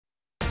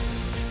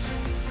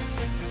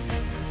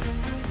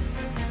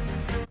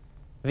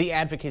The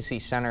Advocacy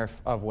Center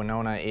of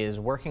Winona is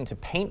working to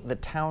paint the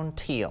town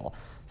teal.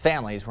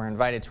 Families were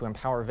invited to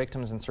empower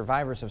victims and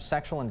survivors of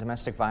sexual and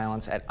domestic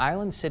violence at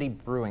Island City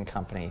Brewing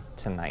Company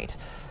tonight.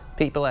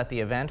 People at the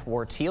event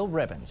wore teal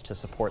ribbons to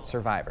support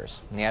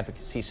survivors. And the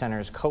Advocacy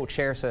Center's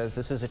co-chair says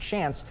this is a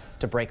chance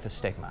to break the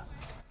stigma.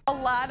 A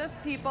lot of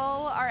people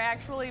are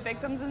actually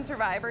victims and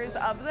survivors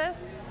of this,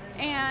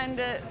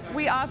 and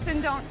we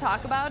often don't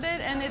talk about it,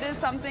 and it is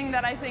something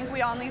that I think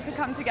we all need to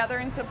come together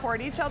and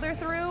support each other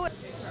through.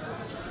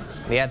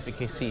 The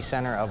Advocacy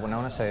Center of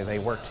Winona say they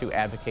work to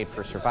advocate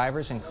for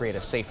survivors and create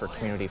a safer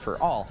community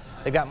for all.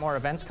 They've got more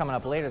events coming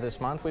up later this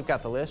month. We've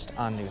got the list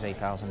on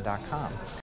news8000.com.